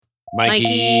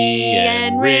Mikey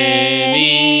and Rin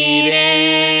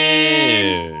Eden.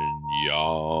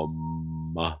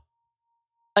 Yum.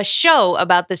 A show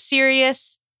about the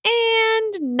serious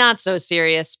and not so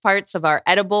serious parts of our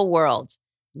edible world.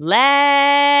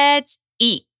 Let's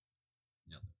eat.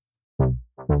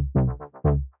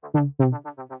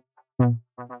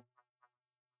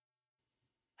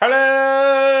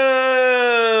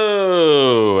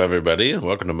 Hello, everybody.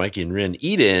 Welcome to Mikey and Rin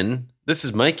Eden. This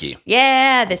is Mikey.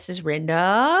 Yeah, this is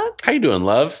Rindog. How you doing,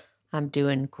 love? I'm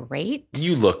doing great.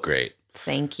 You look great.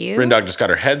 Thank you. Rindog just got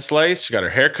her head sliced. She got her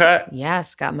hair cut.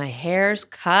 Yes, got my hairs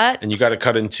cut. And you got it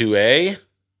cut into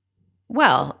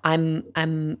Well,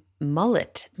 I'm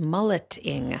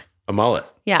mulleting. a mullet.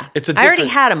 Yeah. It's a I already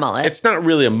different- had a mullet. It's not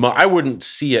really a mullet. I wouldn't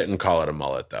see it and call it a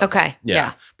mullet, though. Okay.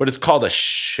 Yeah. But it's called a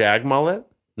shag mullet?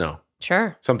 No,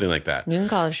 Sure. something like that. You can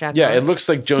call it a shag Yeah, mullet. it looks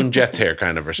like Joan Jett's hair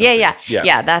kind of or something.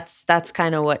 Yeah. That's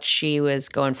kind of what she was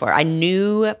going for. A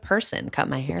new person cut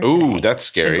my hair Ooh, today. that's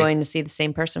scary. Been going to see the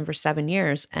same person for 7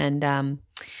 years, and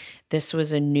this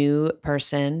was a new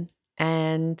person.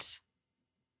 And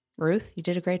Ruth, you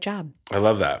did a great job. I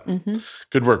love that. Mm-hmm.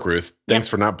 Good work, Ruth. Thanks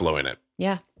for not blowing it.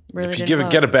 Yeah, really. If you didn't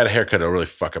blow get it. a bad haircut, it'll really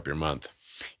fuck up your month.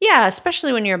 Yeah,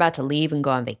 especially when you're about to leave and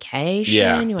go on vacation.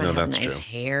 Yeah, you want no, to have that's nice true.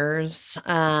 hairs.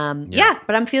 Yeah,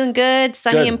 but I'm feeling good.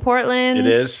 Sunny Good. in Portland. It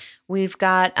is We've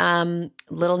got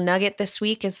little nugget this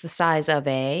week is the size of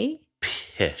a pish.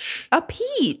 peach. A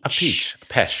peach. A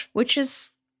pesh. Which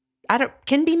is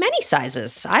can be many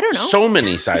sizes. I don't know. So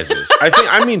many sizes.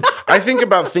 I think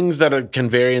about things that can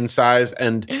vary in size,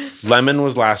 and lemon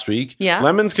was last week. Yeah.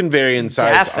 Lemons can vary in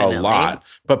size Definitely. a lot,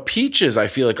 but peaches I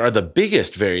feel like are the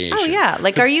biggest variation. Oh yeah,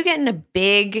 like are you getting a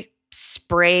big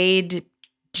sprayed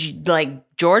like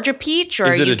Georgia peach, or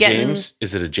Is are it you a getting James?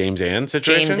 Is it a James Ann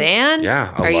situation? James Ann?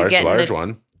 Yeah, Are you getting large a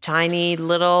one. tiny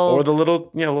little Or the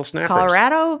little snappers.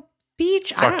 Colorado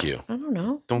peach? Fuck you. I don't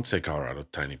know. Don't say Colorado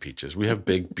tiny peaches. We have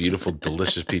big, beautiful,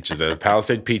 delicious peaches. The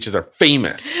Palisade peaches are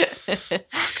famous.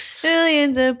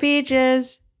 Millions of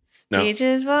peaches. No.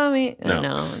 Peaches for me. No,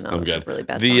 no, I'm it's a good. really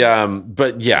bad song.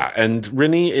 But yeah, and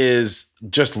Rinny is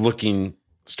just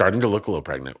starting to look a little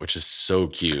pregnant, which is so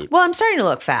cute. Well, I'm starting to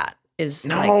look fat.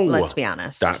 No. Let's be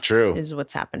honest. Not true. Is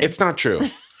what's happening. It's not true.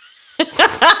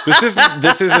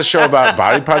 This is a show about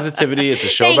body positivity. It's a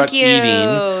show Thank about you.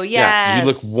 eating. Yeah, you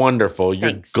look Yes. wonderful.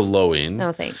 You're Thanks. glowing.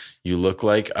 No, thanks. You look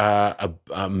like a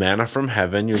manna from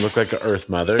heaven. You look like an earth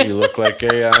mother. You look like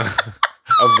a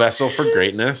vessel for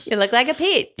greatness. You look like a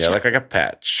peach. Yeah, like a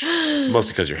patch.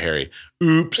 Mostly because you're hairy.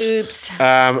 Oops. Oops.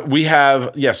 We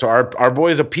have, so our boy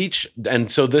is a peach. And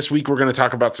so this week we're going to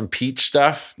talk about some peach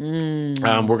stuff. I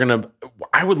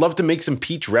would love to make some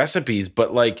peach recipes,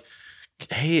 but like,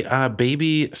 hey,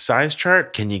 baby size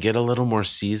chart, can you get a little more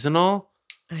seasonal?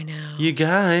 I know. You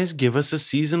guys give us a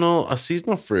seasonal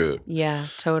fruit. Yeah,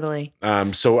 totally.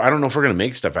 So I don't know if we're going to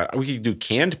make stuff out. We could do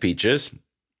canned peaches.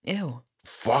 Ew.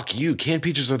 Fuck you. Canned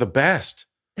peaches are the best.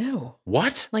 Ew.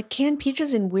 What? Like canned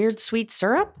peaches in weird sweet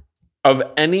syrup? Of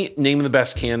any, name the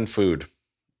best canned food.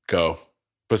 Go.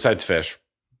 Besides fish.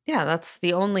 Yeah, that's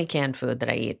the only canned food that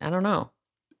I eat. I don't know.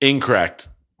 Incorrect.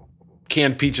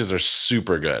 Canned peaches are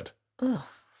super good. Ugh,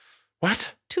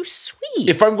 What? too sweet.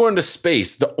 If I'm going to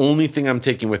space, the only thing I'm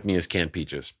taking with me is canned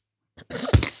peaches.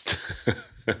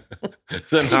 Is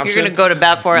that an You're option? going to go to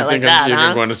bat for it You like think that, you're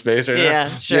huh? going to space right now? Yeah,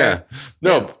 sure. Yeah.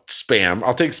 No, Yeah. Spam.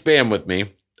 I'll take Spam with me.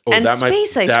 Oh, And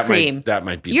space ice cream. That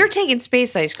might be. You're taking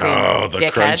space ice cream. Oh, the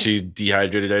dickhead. crunchy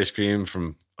dehydrated ice cream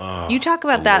from. Oh, You talk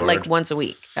about the that Lord. like once a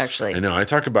week, actually. I know. I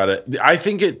talk about it. I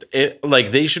think it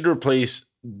like they should replace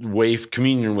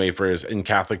communion wafers in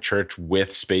Catholic Church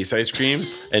with space ice cream,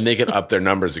 and they could up their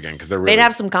numbers again because They'd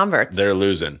have some converts. they're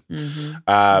losing.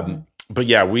 Mhm. But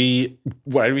yeah,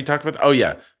 why did we talk about? Oh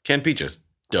yeah, canned peaches,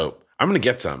 dope. I'm gonna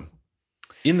get some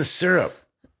in the syrup.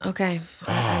 Okay.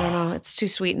 I don't know. It's too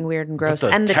sweet and weird and gross. the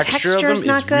And the texture of texture's them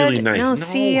not is good. really nice. No, No,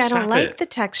 see, I stop don't like it. the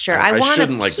texture. I I want a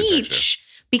shouldn't like the texture. peach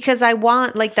because I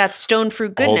want like that stone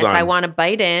fruit Hold goodness. I on. want to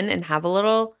bite in and have a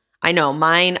little. I know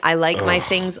mine. I like my Ugh.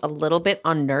 things a little bit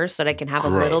under so that I can have a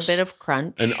little Gross. bit of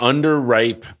crunch. An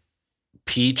underripe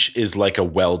peach is like a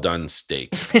well done steak.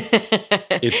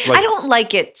 It's like I don't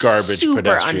like it garbage super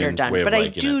pedestrian underdone, way of but I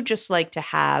liking do it. just like to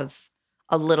have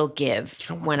a little give You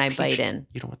don't want when the I peach- bite in.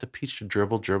 You don't want the peach to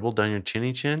dribble down your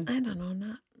chinny chin. I don't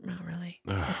know, not really.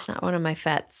 Ugh. It's not one of my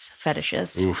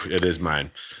fetishes. Oof, it is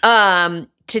mine.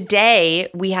 Today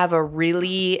we have a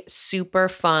really super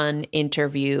fun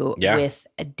interview Yeah. with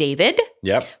David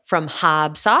Yep. from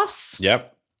Hob Sauce.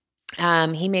 Yep.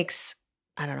 He makes,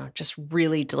 I don't know, just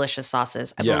really delicious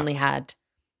sauces. I've Yeah. only had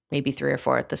maybe 3 or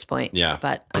 4 at this point. Yeah,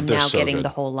 But but I'm they're now so getting good. the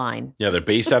whole line. Yeah, they're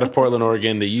based out of Portland,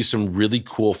 Oregon. They use some really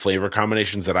cool flavor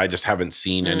combinations that I just haven't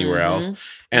seen anywhere else.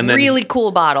 And then really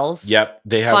cool bottles. Yep,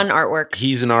 they have fun artwork.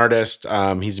 He's an artist.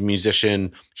 He's a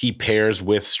musician. He pairs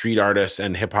with street artists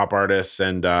and hip hop artists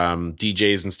and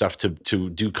DJs and stuff to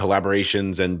do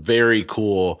collaborations and very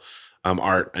cool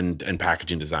art and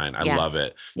packaging design. I love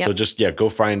it. Yep. So just go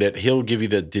find it. He'll give you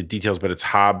the details, but it's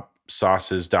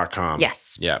habsauces.com.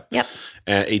 Yes. Yeah. Yep.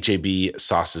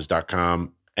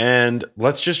 HABsauces.com. And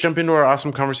let's just jump into our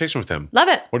awesome conversation with him. Love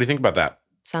it. What do you think about that?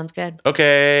 Sounds good.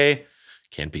 Okay.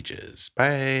 Canned peaches.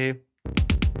 Bye.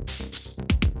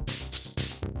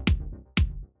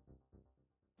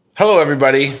 Hello,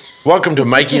 everybody. Welcome to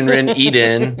Mikey and Rin Eat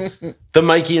In, the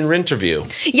Mikey and Rin interview.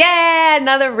 Yeah,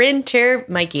 another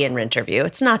Mikey and Rinterview.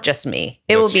 It's not just me.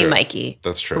 It That's will be true. Mikey.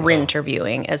 That's true.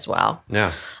 Rinterviewing as well.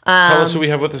 Yeah. Tell us who we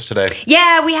have with us today.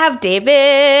 Yeah, we have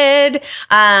David,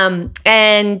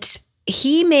 and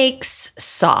he makes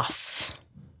sauce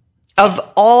of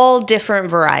all different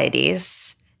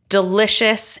varieties.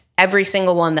 Delicious, every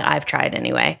single one that I've tried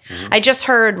anyway. I just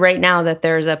heard right now that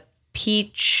there's a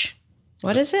peach.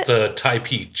 What is it? The Thai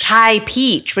peach. Thai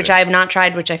peach, which I have not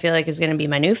tried, which I feel like is going to be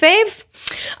my new fave.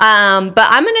 But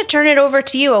I'm going to turn it over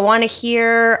to you. I want to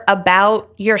hear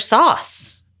about your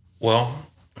sauce. Well,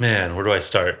 man, where do I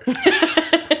start?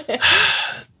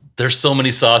 There's so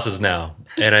many sauces now.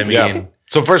 And I mean, Yeah.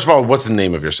 So first of all, what's the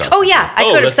name of your sauce? Oh yeah, I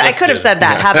Oh, could have that's said good.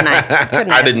 that, haven't I?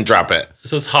 Couldn't I didn't drop it.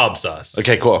 so it's Hob sauce.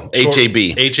 Okay, cool. Short-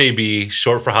 HAB. HAB,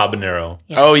 short for habanero.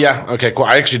 Oh, yeah. Okay, cool.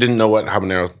 I actually didn't know what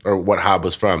habanero or what hob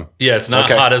was from. Yeah, it's not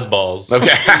Okay. hot as balls. Okay.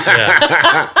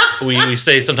 Yeah. we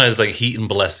say sometimes like heat and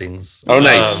blessings. Oh,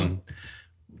 nice.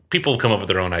 People come up with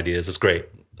their own ideas. It's great.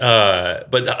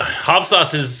 But Hob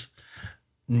sauce is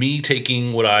me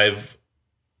taking what I've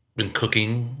been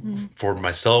cooking for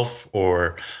myself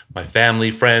or my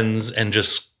family, friends, and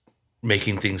just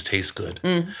making things taste good.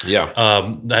 Yeah.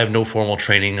 I have no formal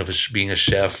training of being a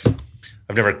chef.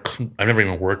 I've never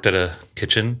even worked at a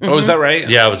kitchen. Oh, is that right?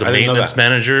 Yeah, I was a didn't know maintenance that.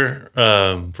 manager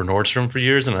for Nordstrom for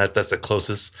years, and that's the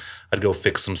closest I'd go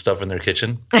fix some stuff in their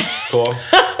kitchen. Cool.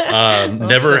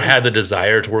 Never had the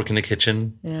desire to work in the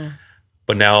kitchen, Yeah.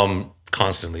 but now I'm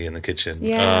constantly in the kitchen.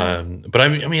 Yeah. But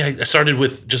I started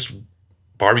with just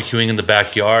barbecuing in the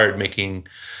backyard, making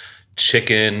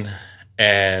chicken,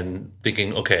 and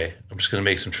thinking, okay, I'm just gonna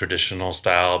make some traditional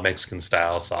style, Mexican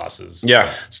style sauces.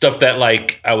 Yeah. Stuff that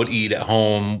like I would eat at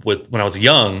home with when I was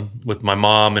young with my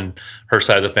mom and her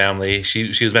side of the family. She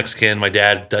was Mexican, my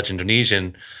dad Dutch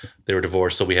Indonesian. They were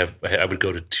divorced, so I would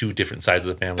go to 2 different sides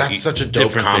of the family. That's eat such a dope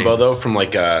different combo, things.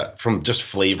 though, from just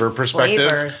flavor perspective.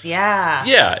 Flavors, yeah.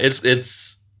 Yeah,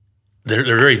 it's they're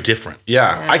very different.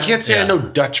 Yeah. I can't say I Yeah. know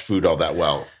Dutch food all that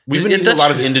well. We've been Yeah, eating a Dutch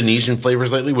lot of food- Indonesian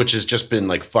flavors lately, which has just been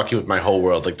like fucking with my whole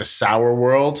world. Like the sour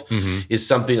world is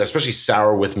something, especially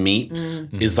sour with meat,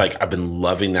 is like I've been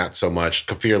loving that so much.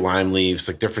 Kaffir lime leaves,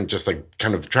 like different, just like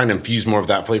kind of trying to infuse more of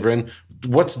that flavor in.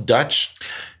 What's Dutch?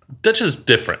 Dutch is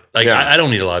different. Like Yeah. I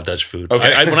don't eat a lot of Dutch food.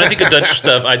 Okay. When I think of Dutch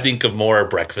stuff, I think of more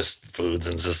breakfast foods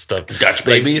and just stuff. Dutch Like,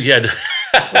 babies? yeah. Dude,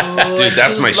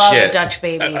 that's my love shit. A Dutch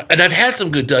baby. And I've had some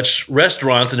good Dutch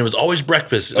restaurants, and it was always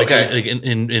breakfast. Like, Okay. like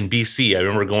in BC, I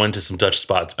remember going to some Dutch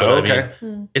spots. But Oh, I mean, okay.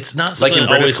 it's not Like something in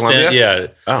that British always Columbia? yeah.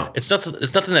 Oh. It's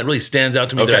nothing that really stands out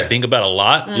to me that Okay. I think about a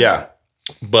lot. Yeah.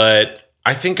 But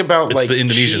I think about It's like the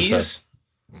Indonesian cheese. stuff.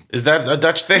 Is that a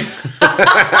Dutch thing?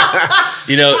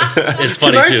 you know, it's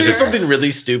funny Can I too. say 'cause- something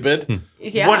really stupid?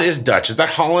 Yeah. What is Dutch? Is that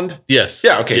Holland? Yes.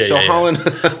 Yeah, okay. So yeah. Holland,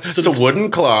 so it's- wooden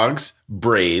clogs,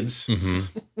 braids.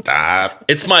 That.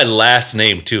 It's my last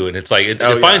name too, and it's like it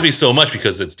Oh, defines yeah. me so much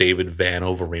because it's David Van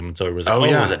Overeem, and so it was like, Oh, oh,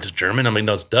 yeah. is that German? I'm like,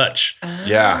 no, it's Dutch.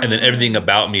 Yeah. And then everything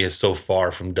about me is so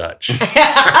far from Dutch.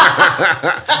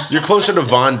 You're closer to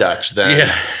Von Dutch than.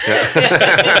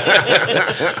 Yeah.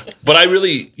 But I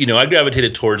really, I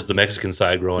gravitated towards the Mexican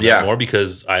side growing Yeah. up more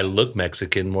because I look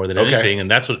Mexican more than Okay. anything, and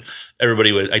that's what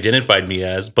everybody would identified me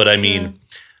as. But I mean,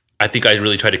 I think I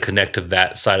really tried to connect to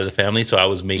that side of the family, so I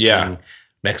was making Yeah.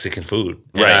 Mexican food,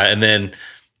 Right. And then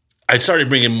I started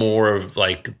bringing more of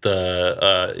like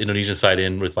the Indonesian side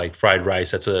in with like fried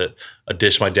rice. That's a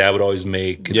dish my dad would always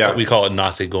make. Yeah. We call it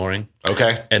nasi goreng.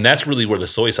 Okay. And that's really where the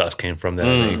soy sauce came from that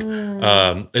I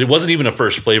make. It wasn't even a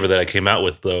first flavor that I came out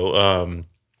with though.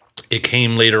 It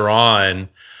came later on.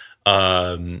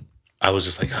 I was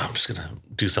just like, oh, I'm just going to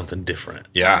do something different.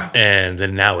 Yeah. And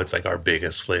then now it's like our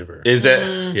biggest flavor. Is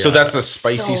it? So Yeah. that's the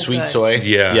spicy So sweet good. soy?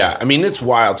 Yeah. Yeah. I mean, it's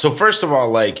wild. So first of all,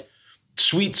 like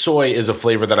sweet soy is a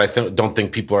flavor that I don't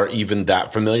think people are even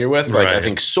that familiar with. Like I Right.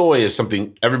 think soy is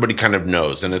something everybody kind of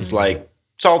knows. And it's like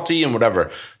salty and whatever.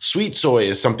 Sweet soy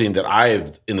is something that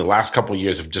I've in the last couple of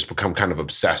years have just become kind of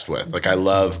obsessed with. Like I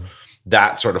love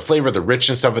that sort of flavor, the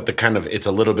richness of it, the kind of it's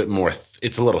a little bit more,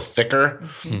 it's a little thicker.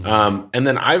 And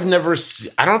then I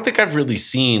don't think I've really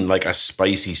seen like a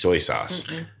spicy soy sauce.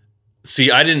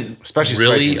 See, I didn't Especially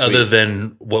really, spicy and other sweet.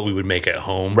 than what we would make at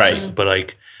home. Right. But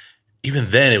like, even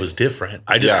then it was different.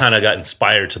 I just Yeah. kind of got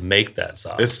inspired to make that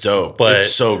sauce. It's dope. But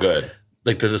It's so good.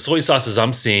 like the soy sauces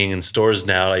I'm seeing in stores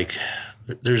now, like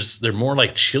they're more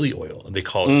like chili oil and they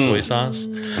call it soy sauce.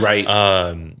 Right.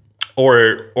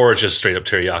 Or it's just straight up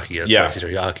teriyaki, Yeah. spicy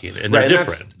teriyaki, and they're Right,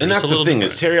 different. And that's the thing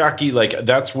is teriyaki. Like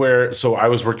that's where. So I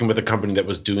was working with a company that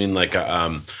was doing like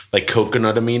a like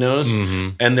coconut aminos,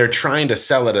 and they're trying to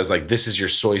sell it as like this is your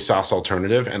soy sauce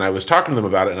alternative. And I was talking to them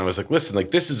about it, and I was like, listen,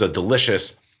 like this is a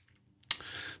delicious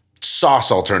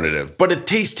sauce alternative, but it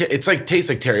tastes like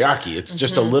teriyaki. It's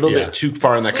just a little Yeah. bit too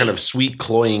far in that kind of sweet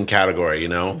cloying category, you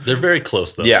know. They're very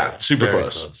close though. Yeah, super Very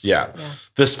close. Yeah.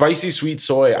 The spicy sweet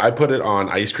soy, I put it on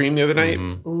ice cream the other night.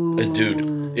 Dude,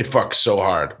 it fucks so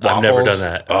hard. I've never Waffles.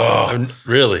 done that. Oh,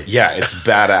 really? Yeah, it's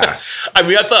badass. I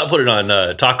mean, I thought put it on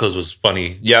tacos was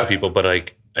funny Yeah. to people, but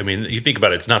like, I mean, you think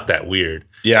about it, it's not that weird.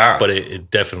 Yeah. But it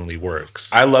definitely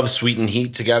works. I love sweet and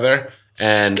heat together.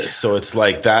 And so it's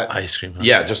like that. Ice cream, huh?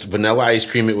 Yeah, just vanilla ice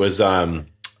cream. It was why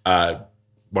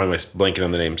am I blanking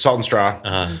on the name? Salt and straw.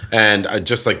 And I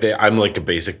just like I'm like a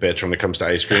basic bitch when it comes to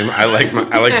ice cream. I like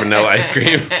vanilla ice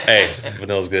cream. Hey,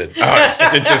 vanilla's good. Oh,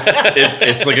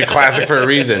 it's like a classic for a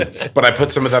reason. But I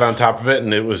put some of that on top of it,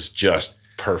 and it was just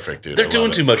perfect, dude. They're doing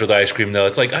too much with ice cream though.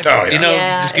 It's like, yeah.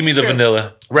 Yeah, just give me it's the true.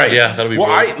 vanilla. Right. Yeah, that'll be well.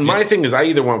 really- My thing is, I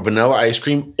either want vanilla ice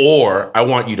cream or I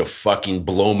want you to fucking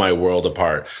blow my world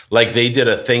apart. Like they did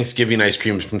a Thanksgiving ice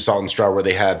cream from Salt and Straw where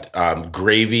they had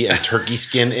gravy and turkey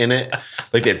skin in it.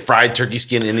 Like they had fried turkey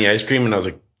skin in the ice cream, and I was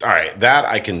like, all right, that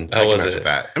I can was mess it? with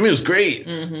that. I mean, it was great,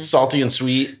 salty and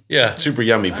sweet. Yeah. super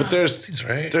yummy. But Seems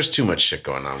right. there's too much shit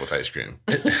going on with ice cream.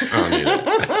 I don't need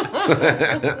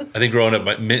it. I think growing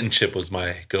up, mint and chip was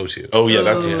my go-to. Oh yeah,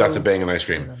 that's a banging ice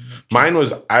cream. Mine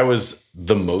was I was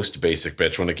the most basic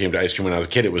bitch when it came to ice cream when I was a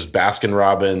kid. It was Baskin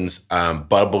Robbins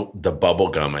the bubble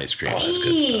gum ice cream. That's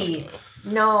good stuff.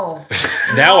 though. No.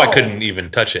 Now I couldn't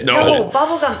even touch it. No,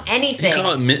 bubblegum, You anything.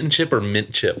 call it mint and chip or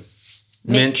mint chip?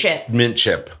 Mint chip. Mint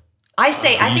chip. I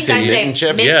say say mint and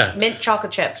chip? mint, Yeah. mint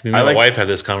chocolate chip. Me and I my like- wife had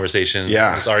this conversation,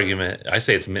 Yeah. this argument. I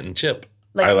say it's mint and chip.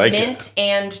 Like, I like mint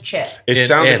and chip. It And-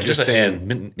 sounds and, like you're just saying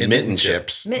and, mint and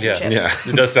chips. Mint Yeah. and chip.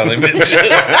 Yeah. It does sound like mint and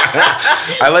chips.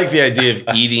 I like the idea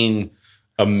of eating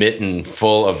a mitten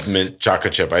full of mint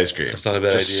chocolate chip ice cream. That's not a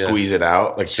bad Just idea. squeeze it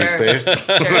out like Sure. toothpaste.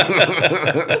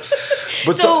 Sure.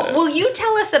 But So, will you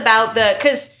tell us about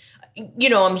because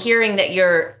I'm hearing that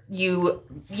you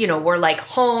were like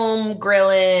home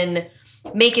grilling,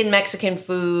 making Mexican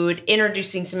food,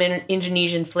 introducing some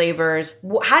Indonesian flavors.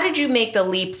 How did you make the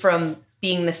leap from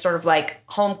being this sort of like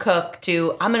home cook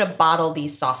to I'm going to bottle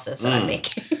these sauces that I'm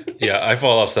making? Yeah, I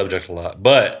fall off subject a lot,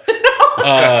 but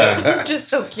I'm just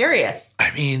so curious.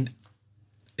 I mean,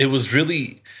 it was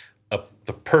really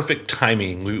the perfect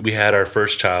timing. We had our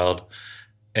first child,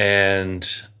 and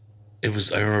I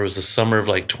remember it was the summer of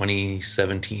like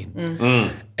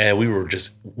 2017, and we were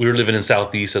living in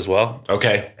Southeast as well.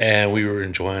 okay. And we were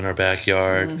enjoying our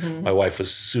backyard. My wife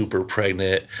was super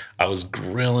pregnant. I was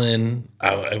grilling.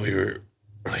 We were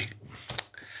like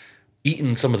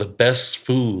eating some of the best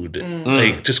food,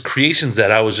 like just creations that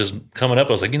I was just coming up.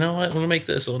 I was like, you know what? I'm gonna make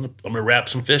this. I'm gonna wrap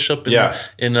some fish up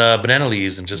in banana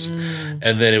leaves and just, and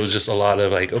then it was just a lot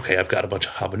of like, okay, I've got a bunch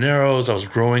of habaneros. I was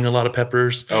growing a lot of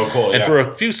peppers. Oh, cool. And yeah. for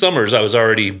a few summers, I was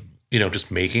already,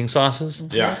 just making sauces.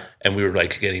 Yeah. And we were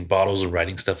like getting bottles and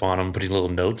writing stuff on them, putting little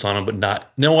notes on them, but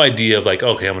no idea of like,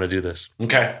 okay, I'm going to do this.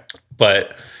 Okay.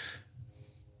 But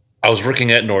I was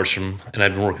working at Nordstrom, and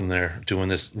I'd been working there doing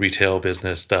this retail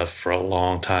business stuff for a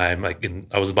long time.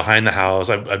 I was behind the house.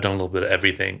 I've done a little bit of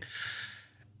everything,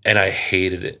 and I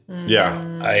hated it.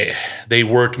 Yeah. They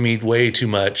worked me way too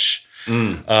much.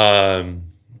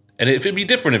 And it'd be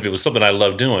different if it was something I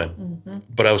loved doing,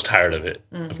 but I was tired of it.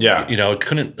 Yeah. I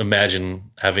couldn't imagine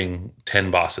having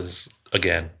 10 bosses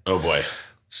again. Oh boy.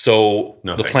 So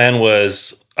No, the thanks. plan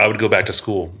was I would go back to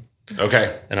school.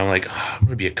 Okay. And I'm like, I'm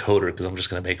going to be a coder because I'm just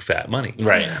going to make fat money.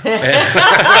 Right.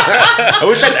 I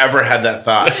wish I'd ever had that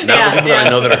thought. Now Yeah, the people that I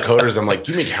know that are coders, I'm like,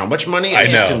 you make how much money? I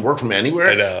just know. can work from anywhere?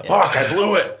 I know. Fuck, I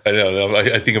blew it. I know.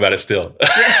 I think about it still.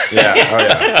 Yeah. Oh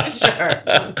yeah.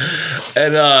 Sure.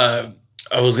 And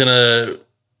I was going to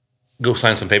go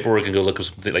sign some paperwork and go look at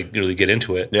something, like really get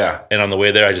into it. Yeah. And on the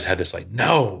way there, I just had this like,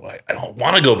 no, I don't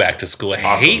want to go back to school. I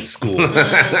Awesome. hate school.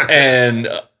 And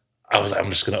I'm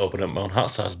just going to open up my own hot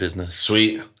sauce business.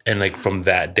 Sweet. And like from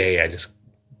that day, I just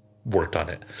worked on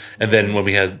it. And then when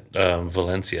we had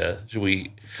Valencia,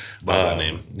 we Love that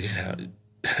name. Yeah,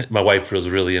 my wife was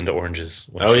really into oranges.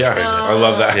 when Oh she was yeah, pregnant. I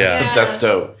love that. Yeah. That's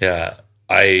dope. Yeah,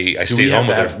 I Do stayed we home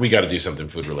have with to her. we got to do something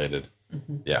food related.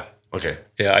 Yeah. Okay.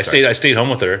 Yeah, I stayed home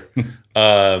with her.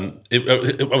 I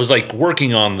was like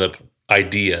working on the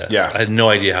idea. Yeah. I had no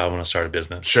idea how I want to start a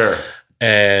business. Sure.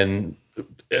 And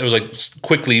it was like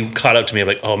quickly caught up to me. I'm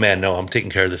like, oh man, no, I'm taking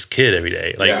care of this kid every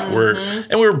day. Like Yeah.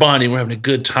 we were bonding, we're having a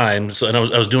good time. So, and I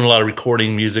was doing a lot of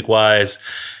recording music wise.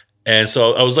 And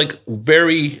so I was like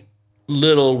very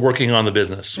little working on the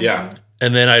business. Yeah.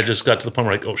 And then I just got to the point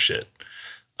where like, oh shit,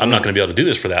 I'm not going to be able to do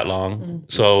this for that long.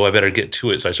 So I better get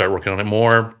to it. So I started working on it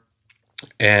more.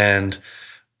 And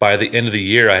by the end of the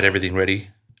year, I had everything ready.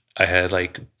 I had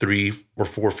like 3 or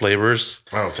 4 flavors.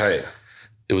 Oh, tight.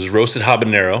 It was roasted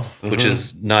habanero, which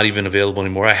is not even available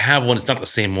anymore. I have one. It's not the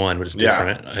same one, but it's Yeah.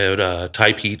 different. I had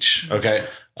Thai peach, Okay.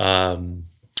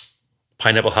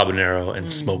 pineapple habanero,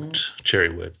 and smoked cherry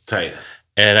wood. Tight.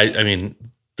 And I mean,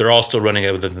 they're all still running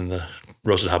other than the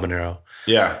roasted habanero.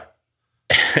 Yeah.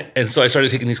 And so I started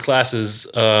taking these classes,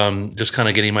 just kind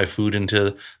of getting my food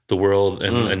into the world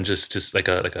and just like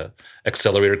a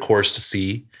accelerator course to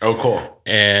see. Oh, cool.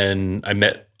 And I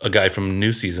met a guy from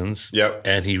New Seasons. Yep.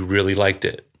 And he really liked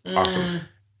it. Awesome.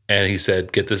 And he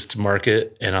said, get this to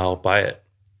market and I'll buy it.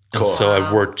 Cool. And so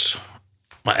I worked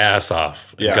my ass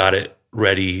off and Yeah. got it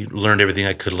ready, learned everything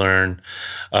I could learn,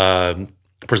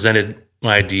 presented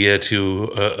my idea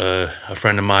to a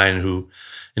friend of mine who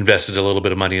invested a little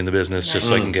bit of money in the business just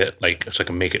so I can so I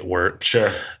can make it work. Sure.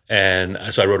 And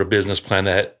so I wrote a business plan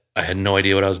that I had no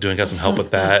idea what I was doing, got some help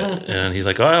with that. And he's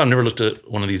like, oh, I never looked at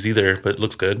one of these either, but it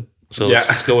looks good. So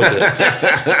let's go with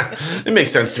it. It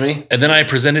makes sense to me. And then I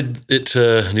presented it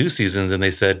to New Seasons and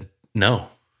they said, no.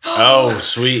 Oh,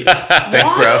 sweet.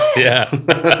 Thanks, bro. Yeah.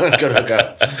 Good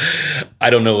hookup. I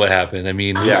don't know what happened. I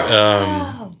mean,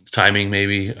 Yeah. timing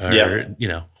maybe, or,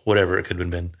 Yeah. whatever it could have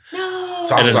been.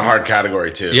 It's also a hard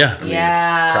category too. Yeah. I mean, it's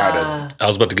crowded. I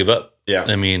was about to give up. Yeah.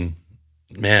 I mean,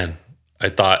 man, I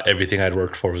thought everything I'd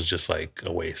worked for was just like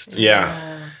a waste.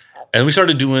 Yeah. And we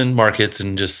started doing markets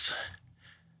and just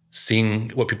seeing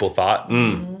what people thought.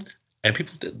 And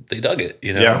people they dug it,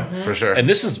 you know? Yeah, for sure. And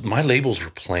this is, my labels were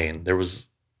plain. There was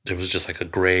just like a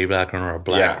gray background or a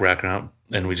black background.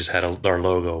 And we just had our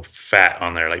logo fat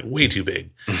on there, like way too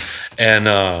big.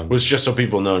 And Which, just so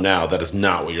people know now, that is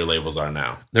not what your labels are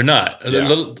now. they're not. Yeah.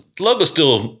 The logo's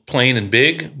still plain and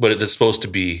big, but it's supposed to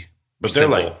be But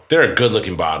they're simple. they're a good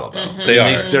looking bottle though. They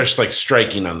are. They're just like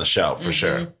striking on the shelf for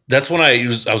sure. That's when I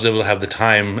was able to have the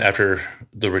time after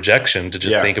the rejection to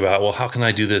just Yeah. think about, well, how can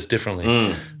I do this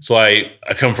differently? So I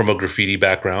come from a graffiti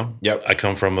background. Yep. I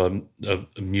come from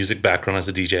a music background as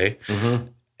a DJ.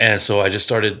 And so I just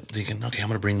started thinking, okay, I'm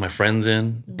going to bring my friends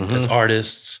in as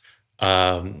artists.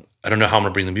 I don't know how I'm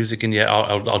going to bring the music in yet.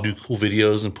 I'll do cool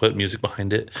videos and put music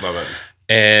behind it. Love it.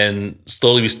 And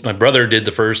slowly, my brother did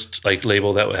the first like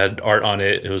label that had art on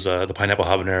it. It was the pineapple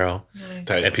habanero.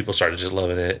 Tight. And people started just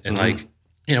loving it. And like,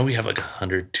 you know, we have like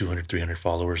 100, 200, 300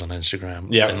 followers on Instagram.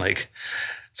 Yeah. And like,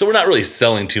 so we're not really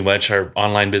selling too much. Our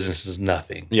online business is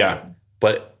nothing. Yeah.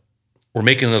 But we're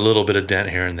making a little bit of dent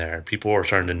here and there. People are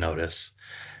starting to notice.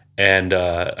 And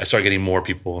I started getting more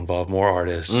people involved, more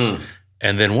artists.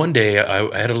 And then one day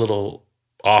I had a little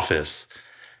office.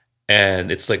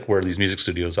 And it's like where these music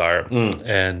studios are.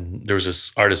 And there was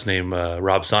this artist named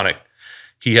Rob Sonic.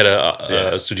 He had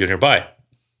a studio nearby.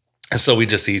 And so we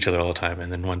just see each other all the time.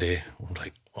 And then one day we're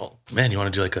like, well, man, you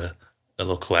want to do like a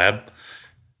little collab?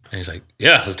 And he's like,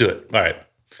 yeah, let's do it. All right.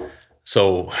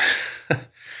 So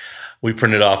we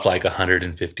printed off like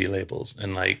 150 labels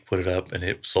and like put it up and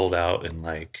it sold out in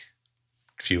like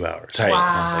a few hours. Tight. And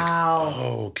I was like,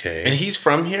 oh, okay. And he's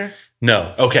from here?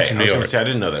 no. Okay. from I New was going York. to say, I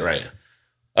didn't know that. Right.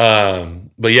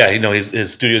 But yeah, you know,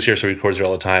 his studio's here, so he records here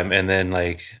all the time. And then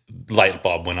like light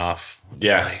bulb went off.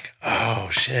 Yeah. Like, oh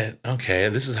shit. Okay.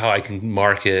 This is how I can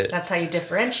market. That's how you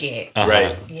differentiate.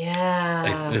 Right.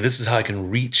 Yeah. Like, this is how I can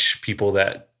reach people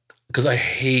because I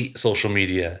hate social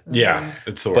media. Yeah.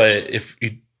 It's the But worst.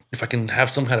 if I can have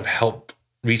some kind of help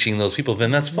reaching those people, then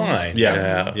that's fine.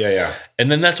 Yeah. Yeah. And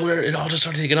then that's where it all just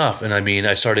started taking off. And I mean,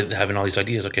 I started having all these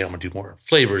ideas. Okay, I'm gonna do more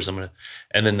flavors. And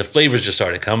then the flavors just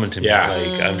started coming to me. Yeah.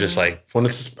 Like I'm just like, When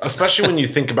it's, especially when you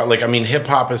think about, like, I mean, hip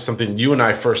hop is something you and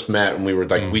I first met when we were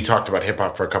like, we talked about hip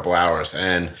hop for a couple hours,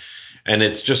 and And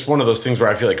it's just one of those things where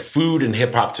I feel like food and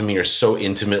hip hop to me are so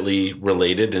intimately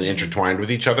related and intertwined with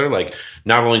each other. Like,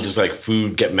 not only does like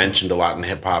food get mentioned a lot in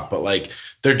hip hop, but like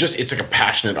it's like a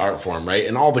passionate art form, right?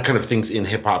 And all the kind of things in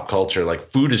hip hop culture, like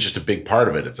food is just a big part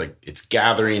of it. It's like, it's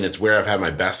gathering. It's where I've had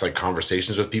my best like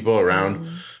conversations with people around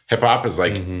hip hop is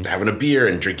like having a beer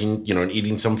and drinking, and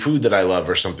eating some food that I love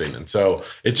or something. And so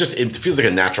it feels like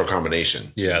a natural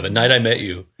combination. Yeah. The night I met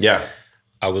you, Yeah.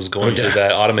 I was going to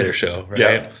that Automator show, right?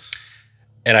 Yeah.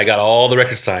 And I got all the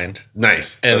records signed.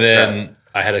 Nice. And That's then good.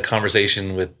 I had a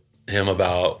conversation with him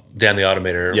about Dan the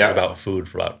Automator about food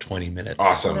for about 20 minutes.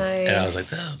 Awesome. Nice. And I was like,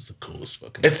 that was the coolest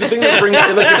fucking It's the thing that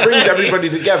brings everybody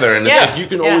together. And it's Yeah. like you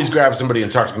can always grab somebody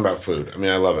and talk to them about food. I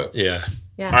mean, I love it. Yeah.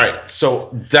 Yeah. All right. So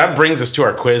that brings us to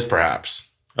our quiz, perhaps.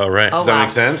 All right. Does that wow. make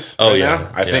sense? Oh, right yeah.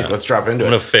 now? I think let's drop into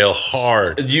I'm going it. to fail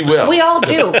hard. You will. We all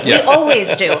do. We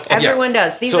always do. Everyone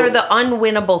does. These So- are the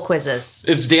unwinnable quizzes.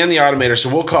 It's Dan the Automator, so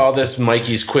we'll call this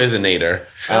Mikey's Quizinator.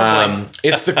 Oh,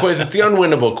 It's the quiz. It's the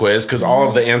unwinnable quiz because all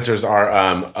of the answers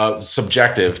are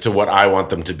subjective to what I want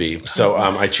them to be. So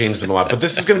I changed them a lot. But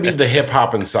this is going to be the hip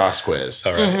hop and sauce quiz.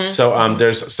 All right. So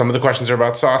there's some of the questions are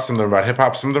about sauce, some of them are about hip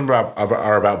hop, some of them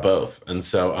are about both. And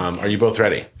so are you both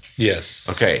ready? Yes.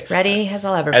 Okay. Ready as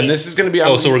I'll ever be. And this is going to be.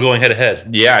 Oh, so we're going head to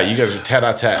head. Yeah, you guys are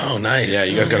tete-a-tete. Oh, nice. Yeah,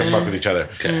 you guys got to fuck with each other.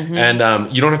 And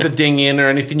you don't have to ding in or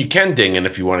anything. You can ding in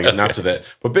if you want to get nuts with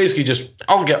it. But basically,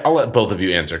 I'll let both of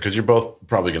you answer because you're both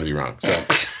probably going to be wrong. So,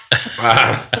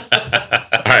 all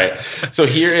right. So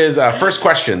here is first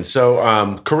question.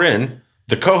 So Corinne,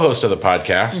 the co-host of the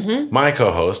podcast, my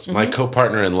co-host, my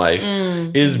co-partner in life,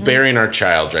 is bearing our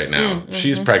child right now.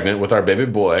 She's pregnant with our baby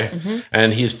boy,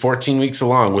 and he's 14 weeks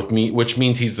along with me, which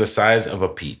means he's the size of a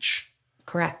peach.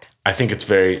 Correct. I think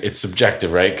it's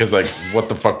subjective, right? Because like, what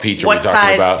the fuck peach are What we talking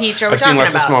size about? peach are we I've seen talking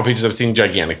lots of about? small peaches. I've seen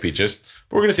gigantic peaches.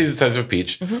 But we're gonna see the size of a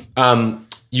peach.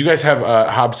 You guys have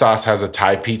Hob Sauce has a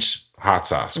Thai peach hot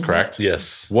sauce, correct?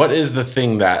 Yes. What is the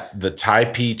thing that the Thai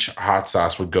peach hot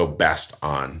sauce would go best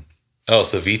on? Oh,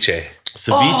 ceviche.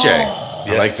 Ceviche.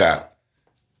 I like that.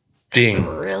 Ding.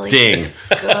 Really Ding.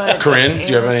 good. Corinne,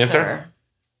 do you have an answer?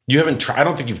 You haven't tried. I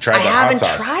don't think you've tried that hot haven't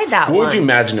sauce. tried that What would one. you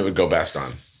imagine it would go best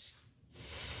on?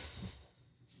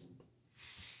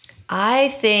 I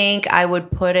think I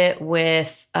would put it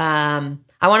with. I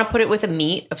want to put it with a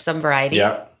meat of some variety.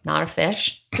 Yeah. Not a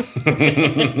fish. I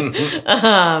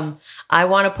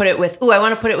want to put it with. I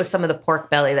want to put it with some of the pork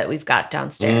belly that we've got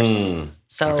downstairs.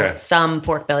 So Okay. some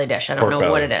pork belly dish. I don't Pork know what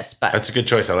belly. it is, but That's a good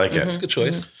choice. I like it. Good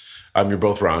choice. You're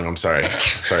both wrong. I'm sorry.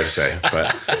 Sorry to say,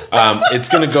 but it's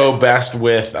going to go best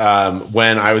with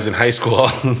when I was in high school.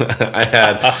 I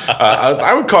had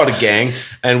I would call it a gang,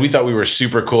 and we thought we were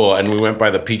super cool, and we went by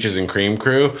the Peaches and Cream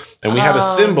crew, and we had a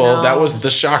symbol that was the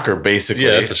shocker, basically.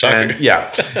 Yeah, that's the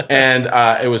shocker. And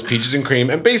it was Peaches and Cream,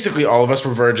 and basically all of us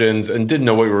were virgins and didn't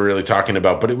know what we were really talking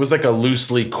about, but it was like a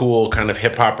loosely cool kind of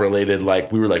hip hop related.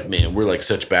 Like we were like, man, we're like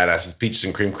such badasses, Peaches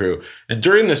and Cream crew. And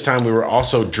during this time, we were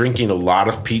also drinking a lot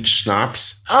of peach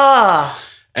schnapps.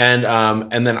 And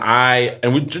then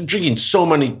we're drinking so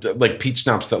many like peach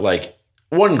schnapps that like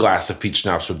one glass of peach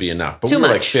schnapps would be enough. But Too we were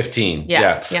like much. 15.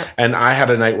 Yeah, yeah. And I had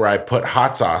a night where I put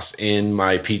hot sauce in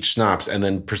my peach schnapps and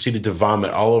then proceeded to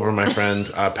vomit all over my friend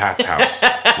Pat's house.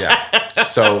 Yeah.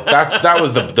 So that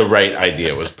was the right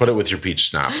idea, was put it with your peach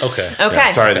schnapps. Okay. okay.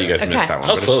 Yeah, sorry that you guys missed that one.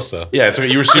 That was but close, though. yeah, it's okay.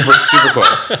 You were super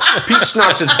close. Peach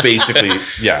schnapps is basically,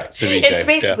 ceviche. It's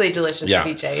basically delicious Yeah.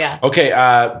 ceviche. Yeah. Okay,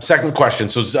 second question.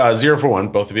 So 0 for 1,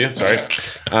 both of you. Sorry.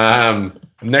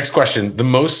 Next question. The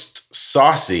most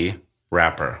saucy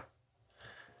rapper.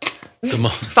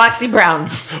 Foxy Brown.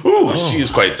 Ooh, she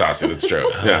is quite saucy. That's true.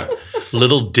 Yeah.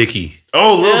 Little Dicky.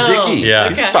 Oh, Lil Dicky. Yeah.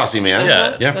 He's a Okay. saucy man.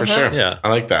 Yeah. Yeah, for sure. Yeah. I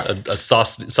like that. A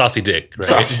saucy dick. Right?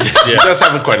 Saucy dick. He does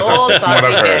have quite a saucy Old dick from what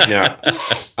saucy I've heard. dick.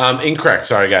 Yeah. Incorrect.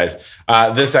 Sorry, guys.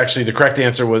 This actually, the correct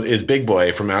answer is Big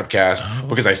Boy from Outkast,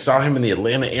 because I saw him in the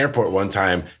Atlanta airport one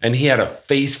time, and he had a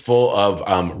face full of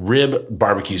rib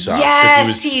barbecue sauce. 'cause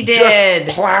Yes, he did.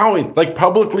 Just plowing, like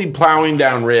publicly plowing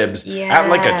down ribs at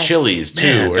like a Yes. Chili's too,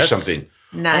 Man, or that's- something.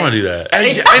 Nice. I want to do that.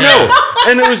 I know.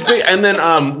 And it was big. And then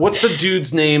what's the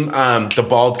dude's name? The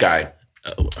bald guy.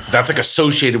 That's like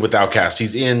associated with Outkast.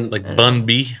 He's in Like Bun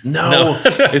B. no.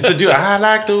 It's the dude. I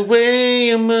like the way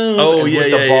you move. Oh, and yeah,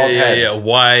 with yeah, the bald yeah, head. yeah.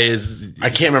 Why is... I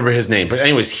can't remember his name, but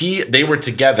anyways, they were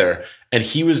together, and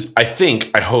he was, I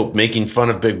hope, making fun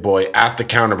of Big Boy at the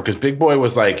counter, because Big Boy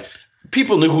was like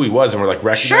people knew who he was and were like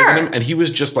recognizing Sure. him, and he was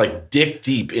just like dick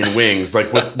deep in wings,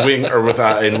 like with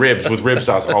in ribs with rib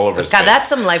sauce all over his God, face. that's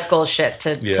some life goal shit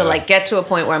to like get to a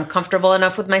point where I'm comfortable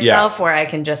enough with myself where I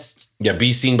can just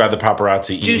be seen by the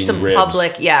paparazzi do eating some ribs.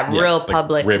 public, real like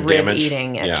public rib rib damage.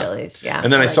 eating at Yeah. Chili's. Yeah.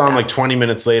 And then I saw him that. like 20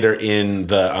 minutes later in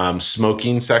the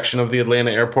smoking section of the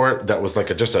Atlanta airport. That was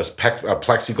like just a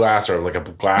plexiglass or like a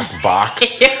glass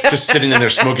box, just sitting in there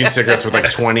smoking cigarettes with like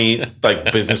 20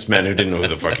 like businessmen who didn't know who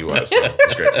the fuck he was. So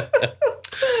it's great.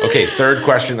 Okay, third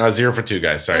question. 0 for 2,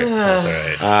 guys. Sorry.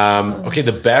 That's all right. Okay,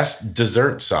 the best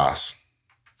dessert sauce.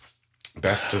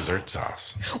 Best dessert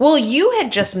sauce. Well, you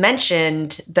had just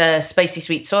mentioned the spicy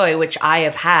sweet soy, which I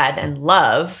have had and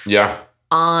love Yeah,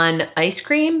 on ice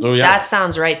cream. Oh, yeah. That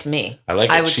sounds right to me. I like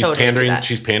it. would She's totally do pandering. that.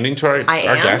 She's pandering to our am.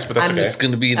 guest, but that's I'm- okay. It's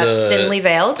going to be That's the thinly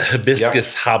veiled.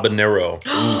 hibiscus habanero.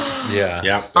 Yeah.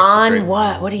 Yeah. that's On great.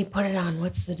 what? What do you put it on?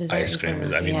 What's the dessert? Ice you cream. put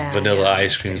it I on? mean, Yeah, vanilla yeah.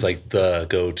 ice cream is like the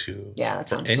go-to. Yeah, that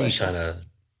sounds Any delicious. kind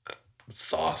of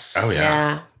sauce. Oh yeah.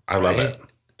 Yeah, I love Right? it.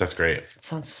 That's great. it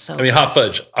sounds so. I mean, hot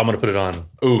fudge. I'm going to put it on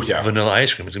Ooh, yeah. vanilla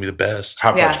ice cream. It's going to be the best.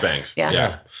 Hot Yeah. fudge bangs. Yeah.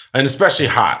 Yeah. And especially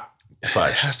hot It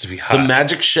fudge. has to be The hot.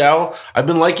 magic shell, I've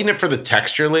been liking it for the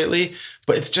texture lately,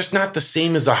 but it's just not the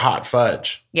same as a hot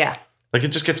fudge. Yeah, Like it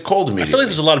just gets cold I immediately. feel like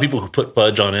there's a lot of people who put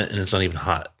fudge on it and it's not even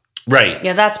hot. right.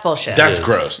 yeah, that's bullshit. That's is.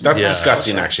 gross. That's Yeah.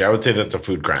 disgusting, actually. I would say that's a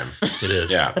food crime. It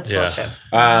is. Yeah. that's yeah.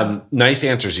 bullshit. Nice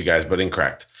answers, you guys, but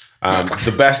incorrect.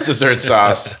 The best dessert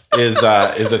sauce is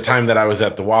the time that I was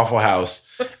at the Waffle House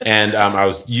and I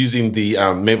was using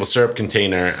the maple syrup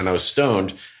container and I was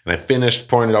stoned and I finished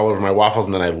pouring it all over my waffles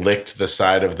and then I licked the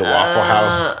side of the Waffle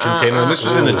House container. And this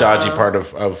was in a dodgy part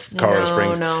of Colorado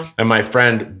Springs. no. And my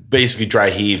friend basically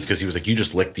dry heaved because he was like, "You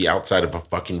just licked the outside of a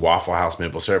fucking Waffle House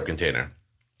maple syrup container."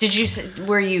 Did you?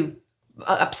 Were you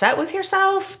upset with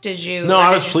yourself? Did you? No, or I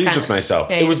did was you pleased just with myself.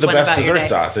 Yeah, It you was the just went best about your dessert day.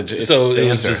 sauce. It's So the it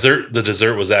was answer. dessert. The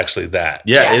dessert was actually that.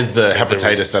 Yeah, Yeah. it is the there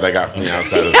hepatitis that I got from the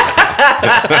outside of the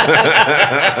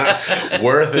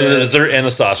Worth The it. dessert and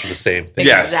the sauce were the same thing.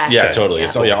 Yes, Exactly. yeah, totally. Yeah.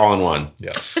 It's all in one.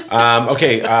 Yeah.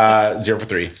 Okay, 0 for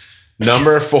 3.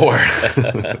 Number 4.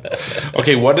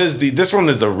 Okay, what is this one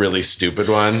is a really stupid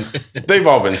one. They've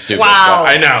all been stupid. Wow.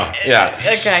 but I know. Yeah.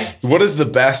 Okay. What is the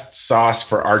best sauce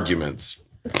for arguments?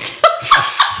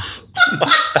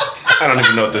 I don't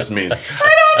even know what this means.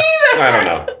 I don't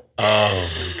know. Oh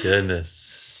my goodness.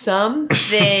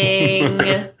 Something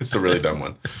It's a really dumb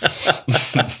one.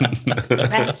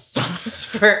 best sauce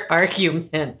for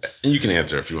arguments. And you can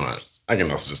answer if you want. I can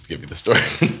also just give you the story.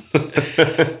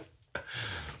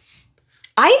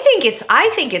 I think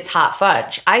it's hot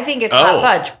fudge. I think it's hot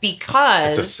fudge because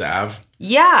It's a salve.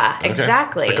 Yeah, Okay.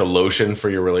 exactly. It's like a lotion for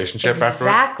your relationship afterwards.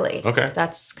 Exactly. Okay.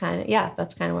 That's kind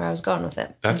of where I was going with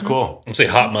it. That's cool. I'm gonna say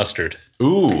hot mustard.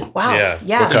 Ooh. Wow. Yeah.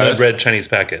 Yeah. Okay. The red Chinese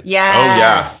packets.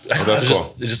 Yes. Oh, yeah. Oh, that's It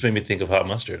cool. just made me think of hot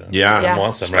mustard. Yeah. Yeah. I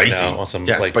want some Spicy. right now. I want some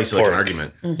yeah, like spicy like an pork.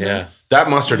 argument. Yeah. That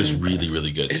mustard is really,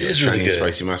 really good too. It is really Chinese good.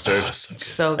 spicy mustard. Oh, so good.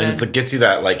 So and good. it gets you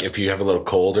that, like, if you have a little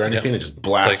cold or anything, it just It's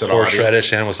blasts like it all out of you.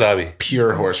 horseradish and wasabi.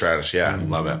 Pure horseradish. Yeah,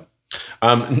 love it.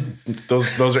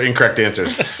 Those are incorrect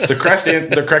answers. The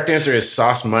correct answer is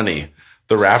Sauce Money,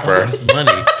 the rapper.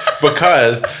 Money.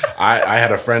 Because I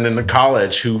had a friend in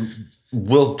college who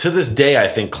will, to this day, I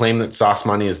think, claim that Sauce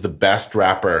Money is the best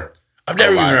rapper. I've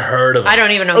never alive. even heard of. I don't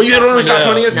even know. Oh, you don't know who Sauce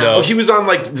No, Money is? no. Oh, he was on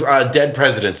like Dead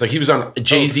Presidents. Like he was on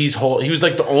Jay-Z's whole. He was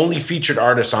like the only featured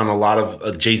artist on a lot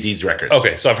of Jay-Z's records.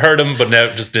 Okay, so I've heard him, but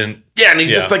never just didn't. Yeah, and he's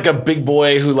just Yeah. like a big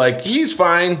boy who like he's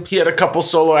fine. He had a couple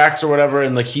solo acts or whatever,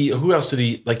 and like who else did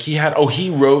he like? He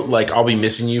wrote like "I'll Be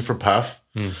Missing You" for Puff,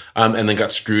 and then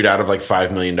got screwed out of like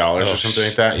 $5 million or something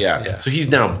like that. Yeah. So he's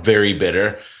now very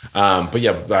bitter. But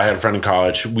yeah, I had a friend in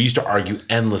college. We used to argue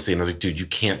endlessly, and I was like, dude, you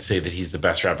can't say that he's the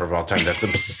best rapper of all time. That's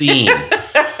obscene.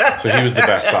 So he was the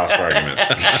best Sauce for arguments,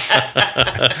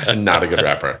 and not a good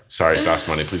rapper. Sorry, Sauce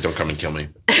Money. Please don't come and kill me.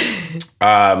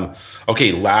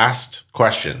 Okay, last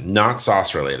question. Not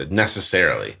sauce related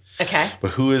necessarily, Okay.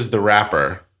 but who is the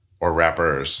rapper or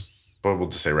rappers? But we'll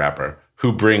just say rapper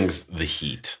who brings the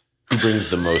heat. Who brings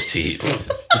the most heat?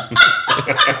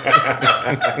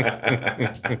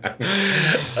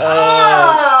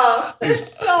 Oh,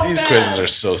 it's so These bad. quizzes are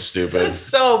so stupid. It's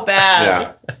so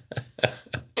bad. Yeah,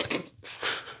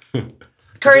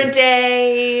 Current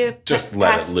day. Just let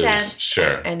it past loose. tense,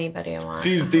 Sure. Anybody I want.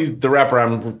 the rapper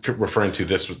I'm referring to.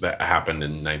 That happened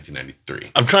in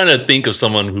 1993. I'm trying to think of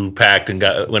someone who packed and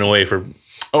went away for.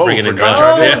 Oh, Bringing for in gun guns.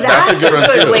 charges. Oh, Yeah, that's a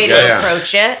good way to Yeah, yeah.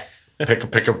 approach it. Pick a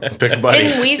buddy.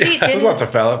 Didn't Wheezy? There's lots of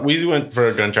fella. Wheezy went for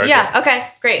a gun charge. Yeah. Okay.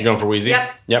 Great. You going for Wheezy?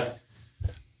 Yep. Yep.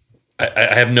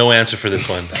 I have no answer for this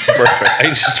one. Perfect. I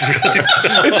just really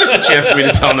It's just a chance for me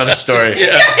to tell another story.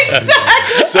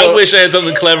 Exactly. So I wish I had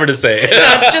something clever to say.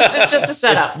 It's just a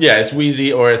setup. yeah, it's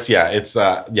Wheezy or it's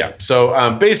yeah.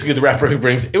 So basically, the rapper who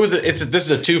brings this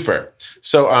is a twofer.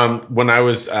 So when I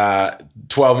was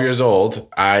 12 years old,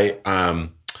 I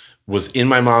was in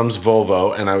my mom's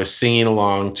Volvo and I was singing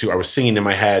in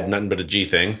my head, Nothing But a G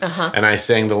Thing, and I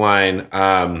sang the line.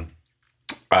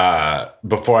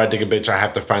 Before I dig a bitch, I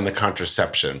have to find the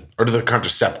contraception or the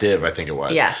contraceptive, I think it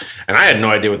was. Yes. And I had no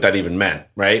idea what that even meant,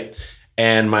 right?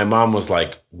 And my mom was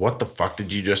like, what the fuck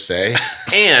did you just say?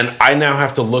 And I now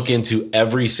have to look into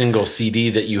every single CD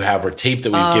that you have or tape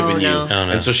that we've given you. no. Oh,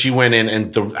 no. And so she went in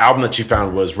and the album that she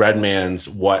found was Redman's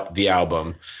What, the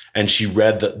album. And she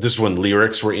read this when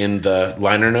lyrics were in the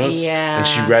liner notes. Yeah. And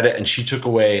she read it and she took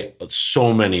away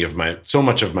so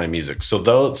much of my music.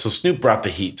 So Snoop brought the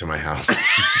heat to my house.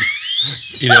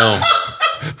 You know,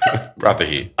 Brought the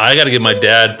heat. I got to give my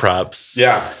dad props.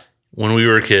 Yeah. When we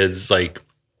were kids, like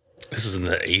this was in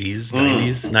the 80s,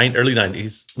 90s, early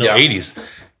 90s, no, Yeah. 80s.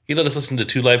 He let us listen to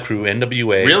Two Live Crew,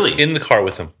 NWA, Really? in the car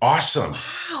with him. Awesome.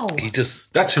 He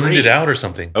just That's tuned great. it out or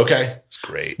something. Okay. It's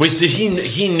great. Wait, did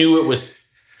he knew it was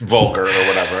vulgar or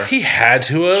whatever? He had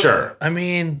to have. Sure. I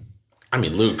mean,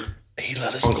 Luke. he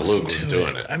let us Uncle listen Luke was to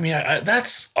doing it. I mean,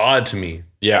 that's odd to me,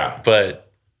 Yeah. but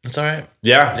it's all right.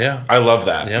 Yeah. Yeah. I love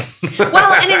that. Yeah.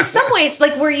 Well, and in some ways,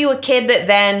 like, were you a kid that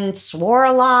then swore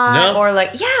a lot, No. or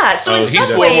like, yeah? So in He some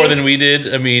swore ways, more than we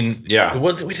did. I mean, Yeah.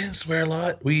 we didn't swear a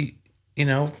lot. We,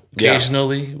 Yeah.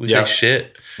 occasionally we Yeah. say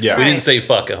shit. Yeah. We Right. didn't say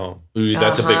fuck at home. Ooh,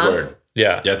 that's a big word.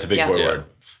 Yeah. Yeah, it's a big Yeah. word.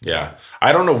 Yeah.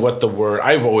 I don't know what the word.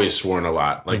 I've always sworn a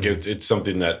lot. Like it's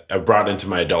something that I brought into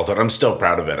my adulthood. I'm still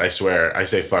proud of it. I swear. I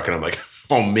say fuck and I'm like,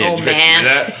 oh man, Oh, did you guys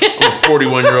man. see that? I'm a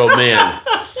 41-year-old man.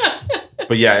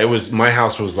 But yeah, it was my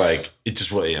house was like it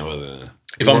just was.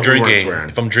 If I'm we weren't drinking,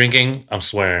 swearing. I'm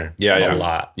swearing. Yeah, yeah. A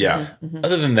lot. Yeah,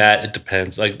 Other than that, it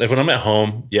depends. Like when I'm at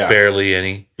home, Yeah. barely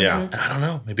any. yeah. I don't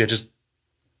know. Maybe I just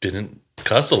didn't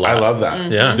cuss a lot. I love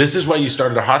that. Yeah. This is why you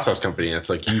started a hot sauce company. It's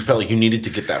like you felt like you needed to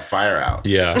get that fire out.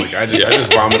 Yeah. Like I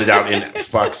just vomited out in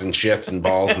fucks and shits and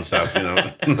balls and stuff, you know.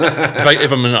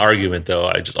 If I'm in an argument though,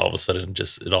 I just all of a sudden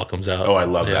it all comes out. Oh, I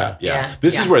love Yeah. that. Yeah. Yeah.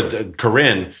 This is Yeah. where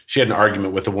Corinne, she had an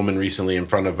argument with a woman recently in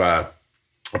front of a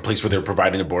place where they were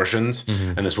providing abortions.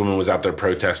 And this woman was out there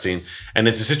protesting. And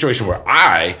it's a situation where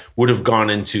I would have gone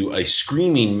into a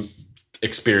screaming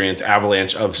experience,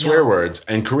 avalanche of swear words.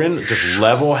 And Corinne just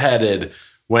level-headed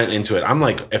went into it. I'm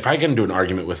like, if I get into an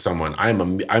argument with someone,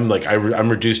 I'm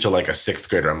reduced to like a sixth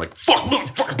grader. I'm like, fuck,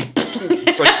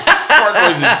 it's like fart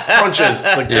noises, punches.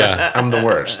 Like just, Yeah. I'm the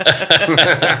worst.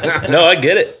 No, I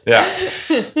get it. Yeah.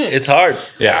 It's hard.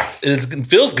 Yeah. It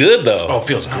feels good though. Oh, it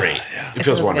feels great. It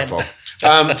feels feels wonderful.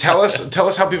 Tell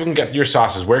us how people can get your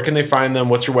sauces. Where can they find them?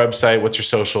 What's your website? What's your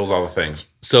socials? All the things.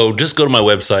 So just go to my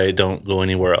website. Don't go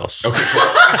anywhere else. Okay.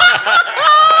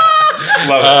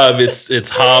 Love it. It's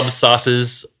Hobbs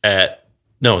Sauces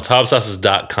it's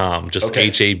hobbsauces.com. Just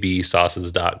Okay. HAB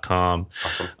sauces.com.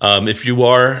 Awesome. If you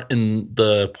are in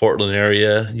the Portland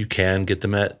area, you can get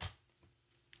them at,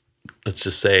 let's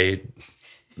just say,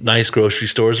 nice grocery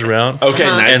stores around. Okay,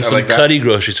 nice. And I some like that. cutty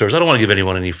grocery stores. I don't want to give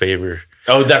anyone any favor.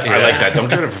 Oh, I like that. Don't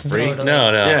give it for free. Totally.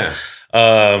 No. Yeah.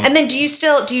 And then do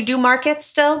you do markets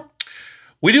still?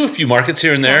 We do a few markets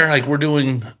here and there. Like we're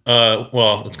doing,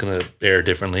 it's going to air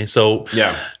differently. So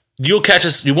Yeah. you won't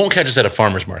catch us at a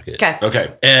farmer's market. Okay.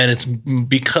 Okay. And it's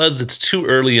because it's too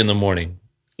early in the morning.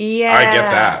 Yeah. I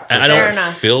get that. And I Fair don't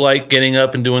enough. feel like getting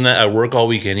up and doing that. I work all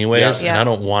week anyways, Yeah. and I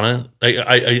don't want to.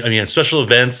 I mean, at special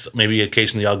events, maybe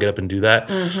occasionally I'll get up and do that.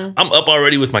 Mm-hmm. I'm up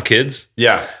already with my kids,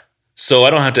 Yeah. so I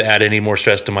don't have to add any more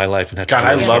stress to my life. And have God, to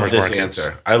I go to love farmers this markets.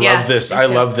 answer. I Yeah, love this. me I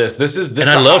too. love this. This is And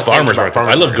I a love hot take farmers about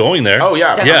markets. I love going there. Oh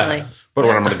yeah. Definitely. But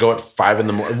when I'm going to go at 5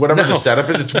 a.m, whatever the setup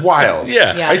is, it's wild.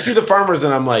 Yeah. Yeah. I see the farmers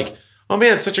and I'm like, oh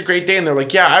man, it's such a great day. And they're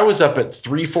like, yeah, I was up at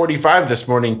 3:45 this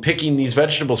morning picking these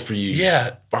vegetables for you.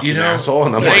 Yeah, Fucking asshole.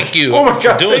 And I'm thank like, you oh my for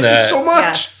God, doing thank that. you so much.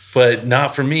 Yes. but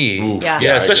not for me. Oof. Yeah.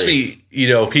 Yeah, I especially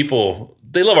people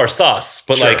they love our sauce,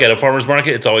 but Sure. like at a farmer's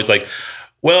market, it's always like,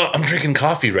 well, I'm drinking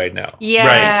coffee right now. Yeah.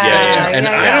 Right. Yeah. And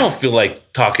yeah. I don't feel like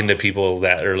talking to people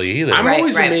that early either. I'm Right,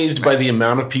 always right, amazed by the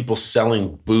amount of people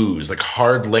selling booze, like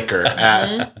hard liquor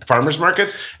at farmers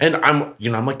markets. And I'm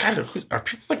like, God, are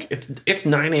people like, it's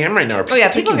 9 a.m. right now. Are people yeah,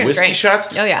 taking people are gonna whiskey drink. shots?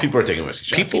 Oh, yeah. People are taking whiskey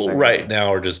shots. People right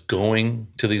now are just going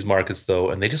to these markets though,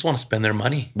 and they just want to spend their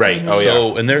money. Right. Oh, yeah.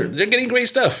 So and they're getting great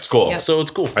stuff. It's cool. So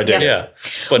it's cool. I dig it. Yeah.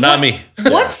 But not me.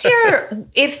 What's your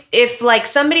if like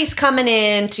somebody's coming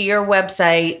in to your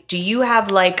website, do you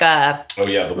have like a Oh,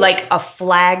 yeah. like a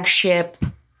flagship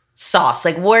sauce?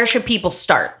 Like where should people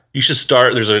start? you should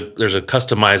start. There's a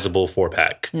customizable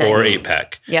 4-pack or Nice.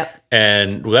 8-pack. Yep.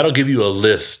 And that'll give you a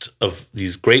list of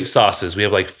these great sauces. We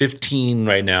have like 15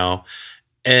 right now.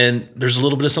 And there's a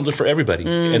little bit of something for everybody.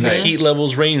 And the heat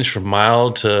levels range from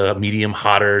mild to medium,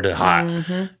 hotter to hot.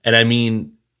 And I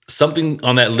mean, something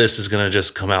on that list is going to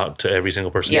just come out to every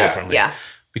single person differently. Yeah.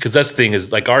 Because that's the thing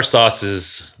is like our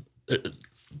sauces,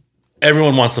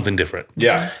 everyone wants something different.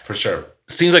 Yeah, for sure.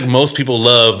 Seems like most people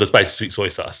love the spicy sweet soy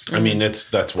sauce. I mean,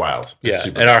 that's wild. Yeah. It's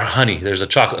super. And our honey, there's a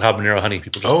chocolate habanero honey.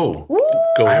 People just Oh,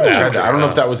 go I haven't tried after. that. I don't know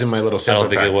if that was in my little sample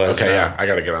think it pack. was, Okay, no. yeah, I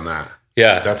got to get on that.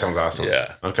 Yeah. That sounds awesome.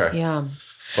 Yeah. Okay. Yeah.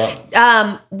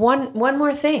 Well, One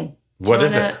more thing. What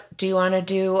is it? Do you want to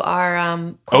do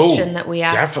our question that we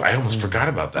asked? Definitely. I almost forgot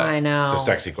about that. I know. It's a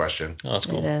sexy question. Oh, that's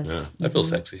cool. It is. I feel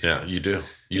sexy. Yeah, you do.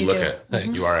 You You look do. it.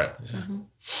 Thanks. You are it.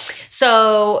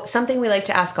 So, something we like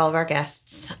to ask all of our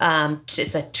guests.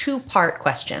 It's a 2-part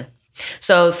question.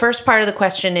 So, the first part of the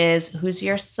question is, who's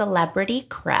your celebrity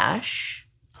crush?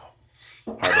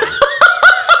 Hard one.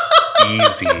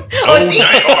 Easy.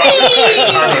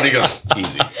 Hard one. He goes,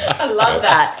 easy. I love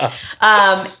that.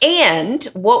 And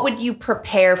what would you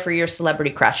prepare for your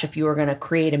celebrity crush if you were going to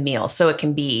create a meal? So, it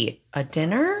can be a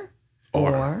dinner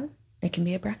or it can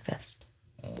be a breakfast.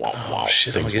 Oh,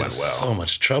 shit. I'm Things going went to get well. so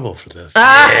much trouble for this. You're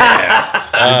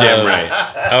damn right.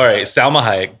 All right. Salma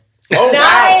Hayek. Oh,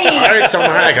 Nice. wow. All right, Salma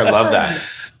Hayek. I love that.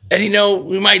 And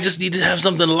we might just need to have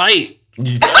something light.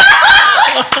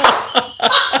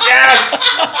 Yes.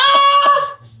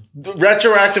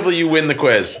 Retroactively, you win the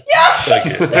quiz. Like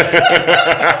it.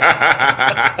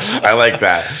 I like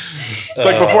that. It's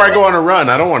like before I go on a run,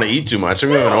 I don't want to eat too much. I'm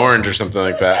gonna have an orange or something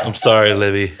like that. I'm sorry,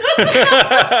 Libby.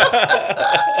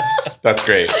 That's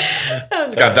great.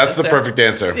 God, that's the perfect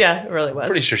answer. Yeah, it really was.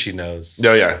 Pretty sure she knows.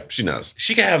 Oh yeah, she knows.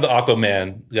 She could have the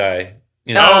Aquaman guy.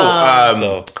 You know? Oh,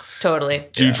 So Totally.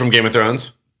 dude from Game of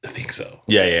Thrones. I think so.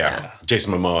 Yeah.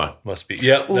 Jason Momoa. Must be.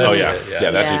 Yep. Oh that's yeah, it,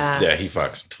 yeah. That Yeah. dude. Yeah, he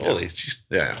fucks. Totally.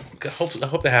 Yeah, I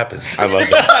hope that happens. I love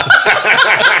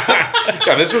that.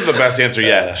 God, this was the best answer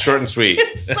yet. Short and sweet.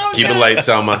 Keep it light,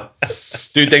 Selma.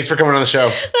 Dude, thanks for coming on the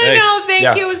show. I know. Thank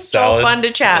Yeah. you. It was Solid. so fun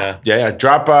to chat. Yeah. Yeah.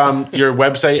 Drop your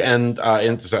website and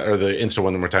Insta, or the Insta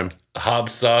one more time.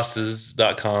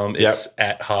 Hobbssauces.com. Yep. It's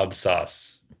at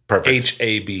Hobbssauce. Perfect.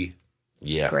 HAB.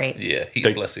 Yeah. Great. Yeah. Heat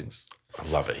Thank- blessings. I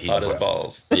love it. Heat Hot as blessings.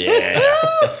 balls. Yeah.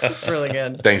 That's really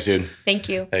good. Thanks, dude. Thank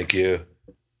you. Thank you.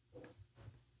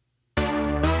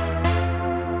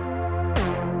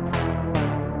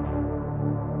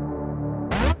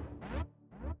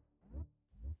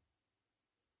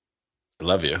 I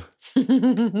love you.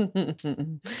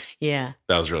 Yeah.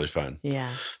 That was really fun. Yeah.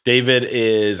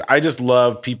 David I just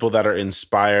love people that are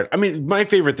inspired. I mean, my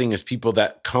favorite thing is people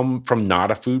that come from not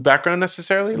a food background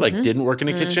necessarily, like didn't work in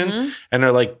a kitchen and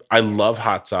are like, I love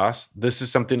hot sauce. This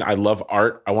is something I love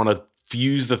art. I want to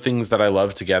fuse the things that I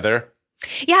love together.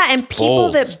 Yeah. And people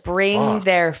bold as that bring fuck.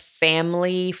 their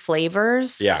family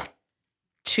flavors Yeah.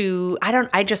 to, I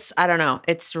don't know.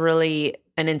 It's really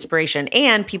an inspiration.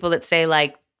 And people that say,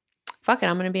 like, fuck it,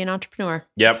 I'm going to be an entrepreneur.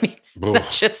 Yep.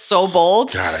 That shit's so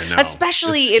bold. God, I know.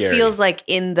 Especially It's it scary. feels like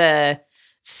in the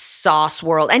sauce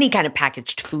world, any kind of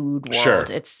packaged food world. Sure.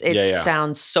 It Yeah.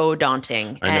 sounds so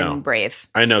daunting I know. and brave.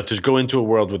 I know, to go into a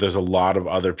world where there's a lot of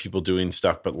other people doing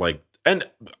stuff, but like, and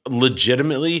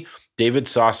legitimately,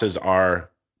 David's sauces are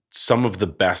some of the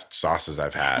best sauces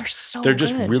I've had. They're so They're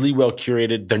just good. really well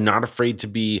curated. They're not afraid to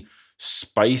be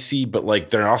spicy, but like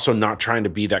they're also not trying to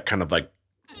be that kind of like,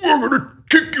 I'm gonna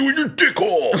kick you in your dick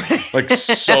hole, like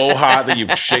so hot that you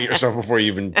shit yourself before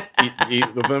you even eat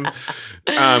with them.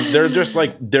 They're just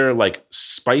like, they're like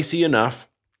spicy enough.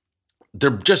 They're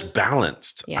just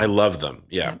balanced. Yeah. I love them.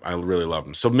 Yeah, I really love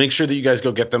them. So make sure that you guys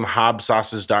go get them.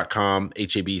 Hobbsauces.com,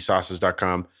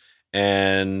 HABsauces.com.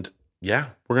 And yeah,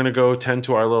 we're going to go tend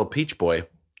to our little peach boy.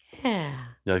 Yeah.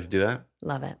 You like to do that?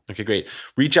 Love it. Okay, great.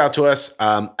 Reach out to us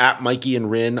at Mikey and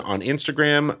Rin on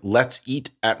Instagram. Let's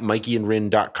eat at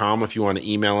mikeyandrin.com if you want to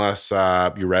email us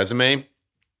your resume.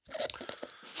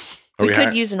 We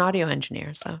could use an audio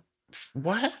engineer, so.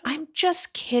 What? I'm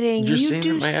just kidding. You're You saying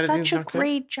do that my editing's such a not good?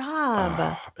 great job.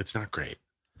 Oh, it's not great.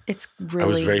 It's really. I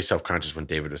was very self-conscious when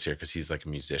David was here because he's like a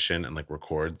musician and like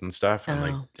records and stuff and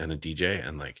like and a DJ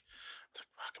and like I was like,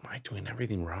 fuck, am I doing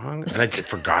everything wrong? And I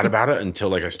forgot about it until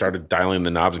like I started dialing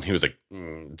the knobs and he was like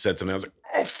said something. I was like,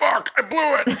 oh fuck, I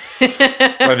blew it.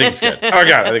 But I think it's good. Oh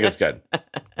god, I think it's good.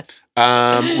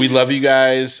 We love you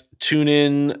guys. Tune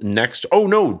in next. Oh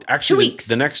no, actually, 2 weeks.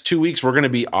 The next 2 weeks we're gonna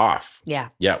be off. Yeah.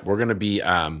 Yeah, we're gonna be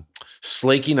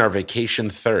slaking our vacation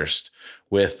thirst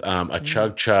with a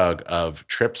chug of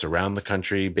trips around the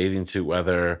country, bathing suit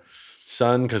weather,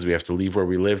 Sun, because we have to leave where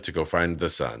we live to go find the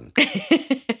sun.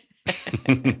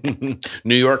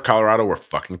 New York, Colorado, we're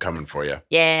fucking coming for you.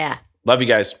 Yeah. Love you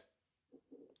guys.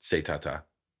 Say ta-ta.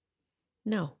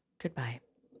 No. Goodbye.